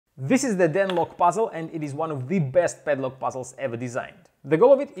This is the Den lock puzzle, and it is one of the best padlock puzzles ever designed. The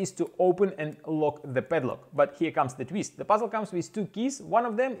goal of it is to open and lock the padlock, but here comes the twist. The puzzle comes with two keys. One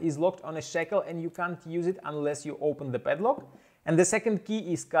of them is locked on a shackle and you can't use it unless you open the padlock, and the second key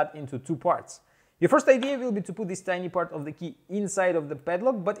is cut into two parts. Your first idea will be to put this tiny part of the key inside of the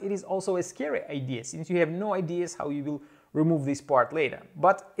padlock, but it is also a scary idea since you have no ideas how you will remove this part later.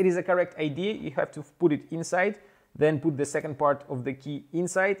 But it is a correct idea. You have to put it inside, then put the second part of the key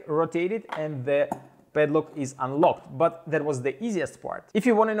inside, rotate it, and the padlock is unlocked. But that was the easiest part. If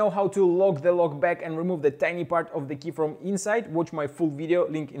you want to know how to lock the lock back and remove the tiny part of the key from inside, watch my full video,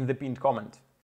 link in the pinned comment.